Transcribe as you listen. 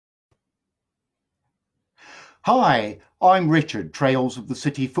Hi, I'm Richard, Trails of the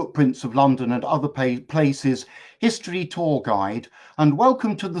City, Footprints of London and Other Places History Tour Guide, and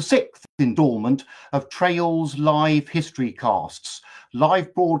welcome to the sixth installment of Trails Live History Casts,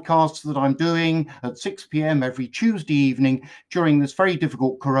 live broadcasts that I'm doing at 6 p.m. every Tuesday evening during this very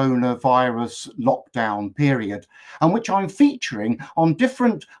difficult coronavirus lockdown period, and which I'm featuring on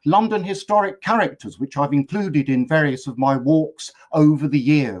different London historic characters, which I've included in various of my walks over the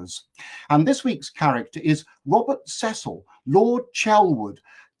years. And this week's character is Robert Cecil, Lord Chelwood,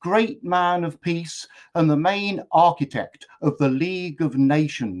 great man of peace and the main architect of the League of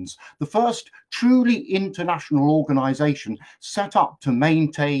Nations, the first truly international organization set up to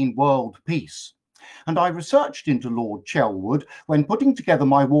maintain world peace. And I researched into Lord Chelwood when putting together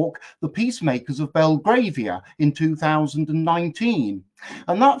my walk, The Peacemakers of Belgravia, in 2019.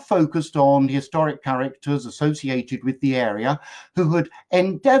 And that focused on historic characters associated with the area who had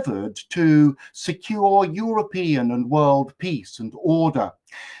endeavoured to secure European and world peace and order.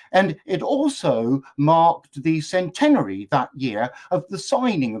 And it also marked the centenary that year of the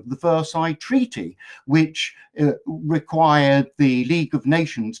signing of the Versailles Treaty, which required the League of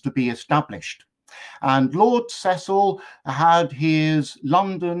Nations to be established. And Lord Cecil had his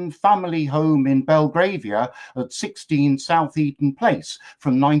London family home in Belgravia at 16 South Eaton Place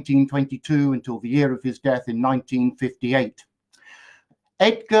from 1922 until the year of his death in 1958.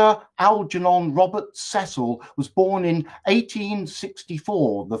 Edgar Algernon Robert Cecil was born in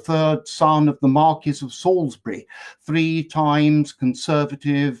 1864, the third son of the Marquis of Salisbury, 3 times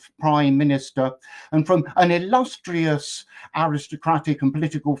Conservative Prime Minister, and from an illustrious aristocratic and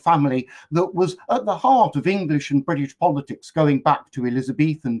political family that was at the heart of English and British politics going back to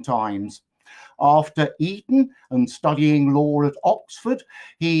Elizabethan times. After Eton and studying law at Oxford,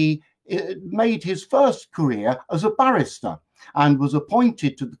 he made his first career as a barrister and was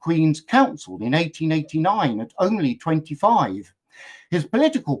appointed to the Queen's Council in 1889 at only 25. His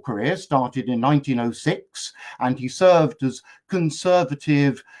political career started in 1906, and he served as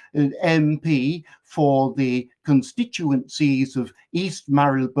Conservative MP for the constituencies of East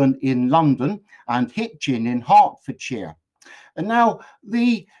Marylebone in London and Hitchin in Hertfordshire. And now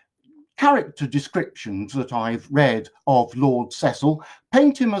the character descriptions that I've read of Lord Cecil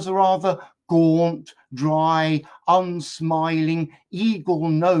paint him as a rather gaunt, dry, unsmiling,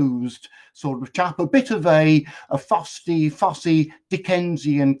 eagle-nosed sort of chap, a bit of a fussy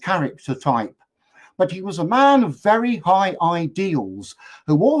Dickensian character type. But he was a man of very high ideals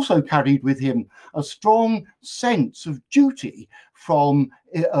who also carried with him a strong sense of duty from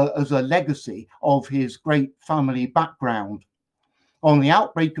as a legacy of his great family background. On the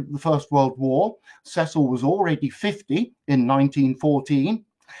outbreak of the First World War, Cecil was already 50 in 1914,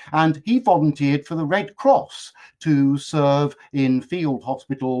 and he volunteered for the Red Cross to serve in field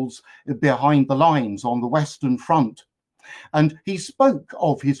hospitals behind the lines on the Western Front. And he spoke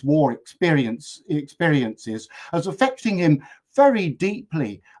of his war experiences as affecting him very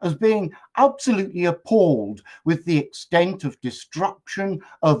deeply, as being absolutely appalled with the extent of destruction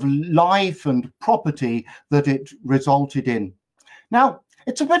of life and property that it resulted in. Now,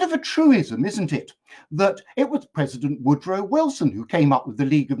 it's a bit of a truism, isn't it, that it was President Woodrow Wilson who came up with the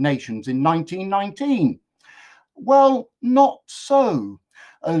League of Nations in 1919. Well, not so.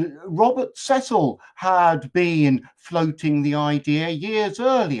 Robert Cecil had been floating the idea years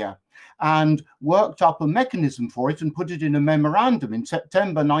earlier and worked up a mechanism for it and put it in a memorandum in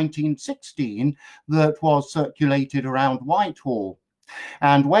September 1916 that was circulated around Whitehall.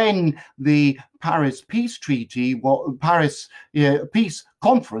 And when the Paris Peace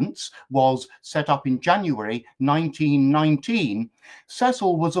Conference was set up in January 1919,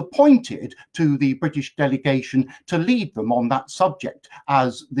 Cecil was appointed to the British delegation to lead them on that subject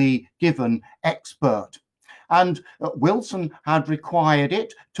as the given expert. And Wilson had required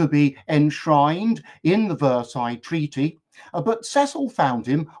it to be enshrined in the Versailles Treaty, but Cecil found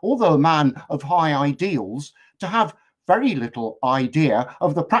him, although a man of high ideals, to have very little idea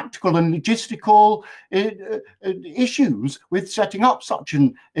of the practical and logistical issues with setting up such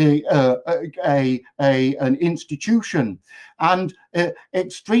an institution, and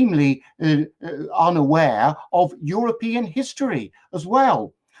extremely unaware of European history as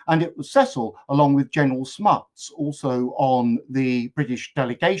well. And it was Cecil, along with General Smuts, also on the British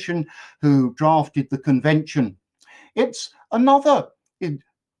delegation, who drafted the convention. It's another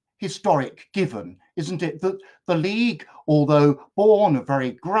historic given, isn't it, that the League, although born of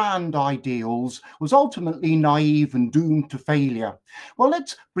very grand ideals, was ultimately naive and doomed to failure. Well,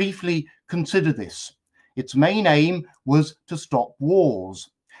 let's briefly consider this. Its main aim was to stop wars,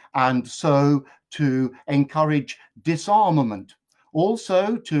 and so to encourage disarmament,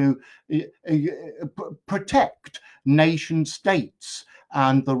 also to protect nation states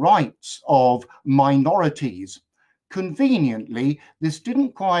and the rights of minorities. Conveniently, this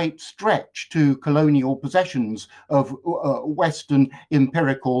didn't quite stretch to colonial possessions of Western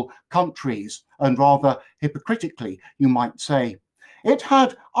empirical countries, and rather hypocritically, you might say. It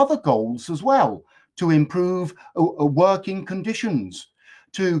had other goals as well: to improve working conditions,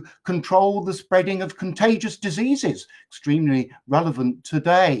 to control the spreading of contagious diseases, extremely relevant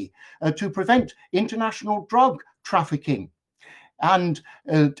today, to prevent international drug trafficking. And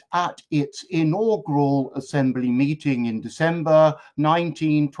at its inaugural assembly meeting in December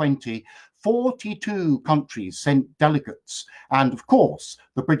 1920, 42 countries sent delegates. And of course,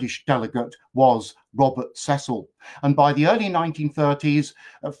 the British delegate was Robert Cecil. And by the early 1930s,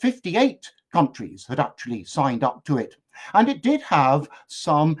 58 countries had actually signed up to it. And it did have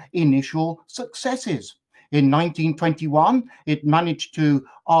some initial successes. In 1921, it managed to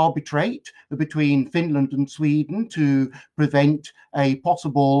arbitrate between Finland and Sweden to prevent a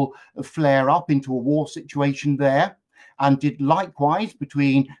possible flare-up into a war situation there, and did likewise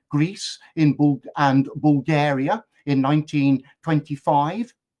between Greece and Bulgaria in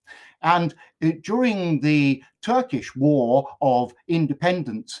 1925. And during the Turkish War of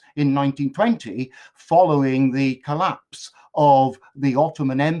Independence in 1920, following the collapse of the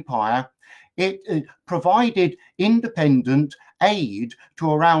Ottoman Empire, it provided independent aid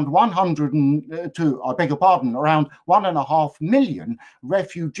to around around 1.5 million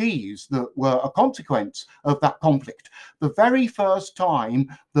refugees that were a consequence of that conflict. The very first time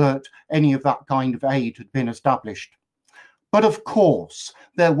that any of that kind of aid had been established. But of course,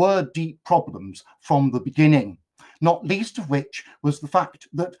 there were deep problems from the beginning, not least of which was the fact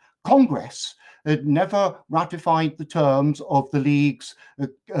that Congress had never ratified the terms of the League's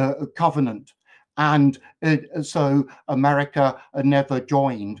covenant. And so America never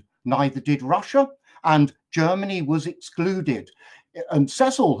joined. Neither did Russia, and Germany was excluded. And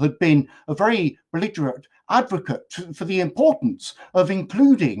Cecil had been a very belligerent advocate for the importance of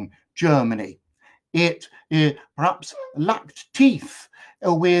including Germany. It perhaps lacked teeth,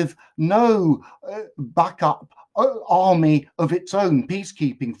 with no backup army of its own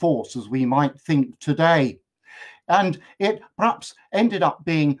peacekeeping force, as we might think today. And it perhaps ended up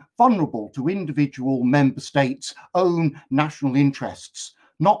being vulnerable to individual member states' own national interests,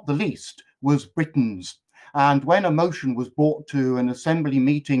 not the least was Britain's. And when a motion was brought to an assembly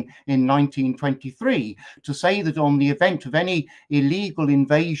meeting in 1923 to say that on the event of any illegal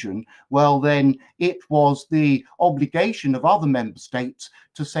invasion, well, then it was the obligation of other member states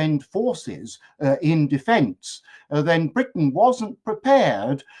to send forces in defence, then Britain wasn't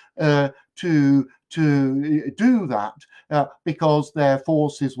prepared to do that because their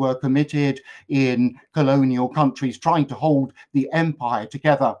forces were committed in colonial countries trying to hold the empire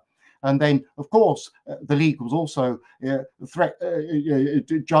together. And then, of course, the League was also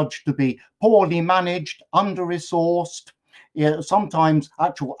judged to be poorly managed, under-resourced, sometimes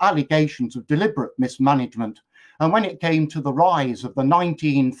actual allegations of deliberate mismanagement. And when it came to the rise of the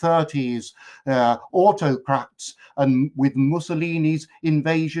 1930s autocrats, and with Mussolini's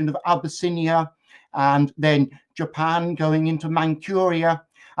invasion of Abyssinia, and then Japan going into Manchuria,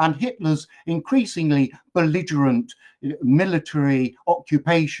 and Hitler's increasingly belligerent military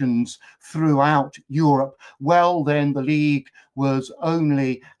occupations throughout Europe, well, then the League was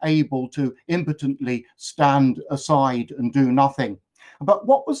only able to impotently stand aside and do nothing. But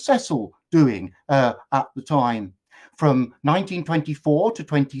what was Cecil doing at the time? From 1924 to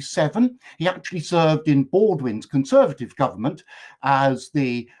 27, he actually served in Baldwin's Conservative government as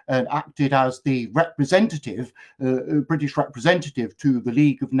acted as the representative, British representative to the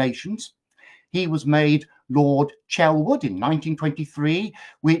League of Nations. He was made Lord Chelwood in 1923,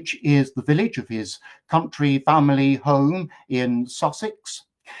 which is the village of his country family home in Sussex.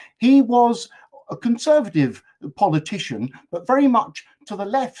 He was a Conservative politician, but very much to the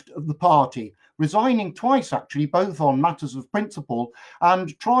left of the party, resigning twice actually, both on matters of principle,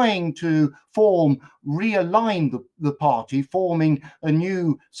 and trying to realign the party, forming a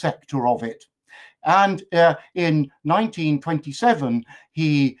new sector of it. And in 1927,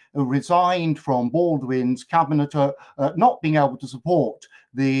 he resigned from Baldwin's cabinet, not being able to support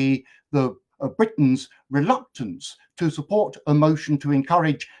Britain's reluctance to support a motion to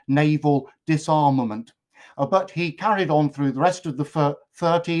encourage naval disarmament. but he carried on through the rest of the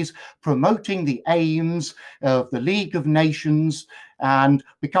 30s, promoting the aims of the League of Nations and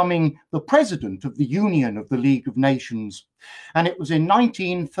becoming the president of the Union of the League of Nations. And it was in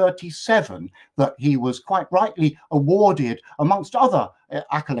 1937 that he was quite rightly awarded, amongst other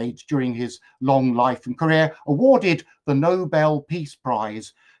accolades during his long life and career, awarded the Nobel Peace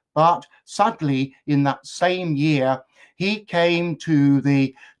Prize. But sadly, in that same year, he came to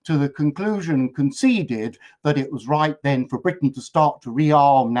the conclusion, conceded that it was right then for Britain to start to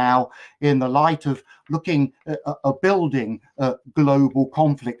rearm now in the light of looking a building global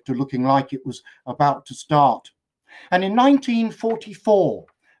conflict to looking like it was about to start. And in 1944,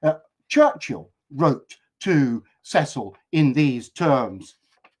 Churchill wrote to Cecil in these terms: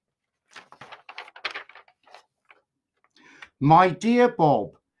 "My dear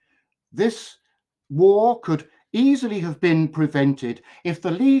Bob, this war could easily have been prevented if the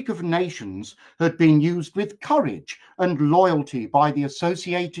League of Nations had been used with courage and loyalty by the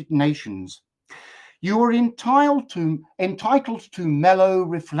associated nations. You are entitled to mellow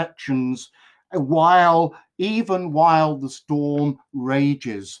reflections even while the storm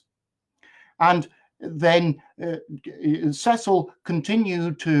rages." And then Cecil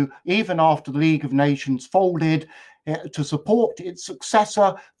continued to, even after the League of Nations folded, to support its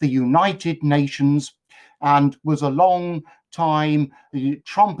successor, the United Nations, and was a long time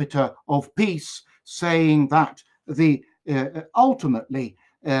trumpeter of peace, saying that ultimately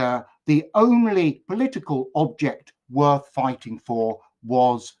the only political object worth fighting for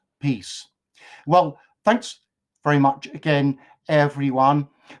was peace. Well, thanks very much again, everyone.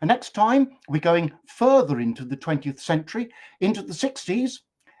 And next time, we're going further into the 20th century, into the 60s,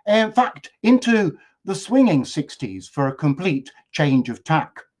 in fact, into the swinging 60s for a complete change of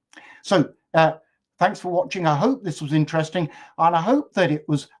tack. So thanks for watching. I hope this was interesting, and I hope that it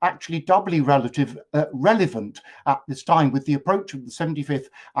was actually doubly relevant at this time with the approach of the 75th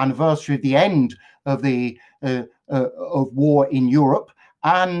anniversary of the end of the of war in Europe,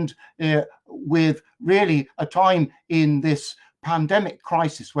 and with really a time in this pandemic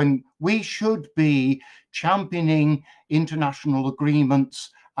crisis when we should be championing international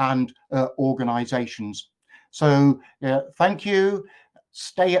agreements and organizations. So thank you.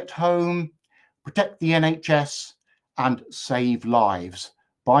 Stay at home, protect the NHS, and save lives.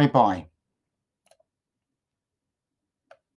 Bye-bye.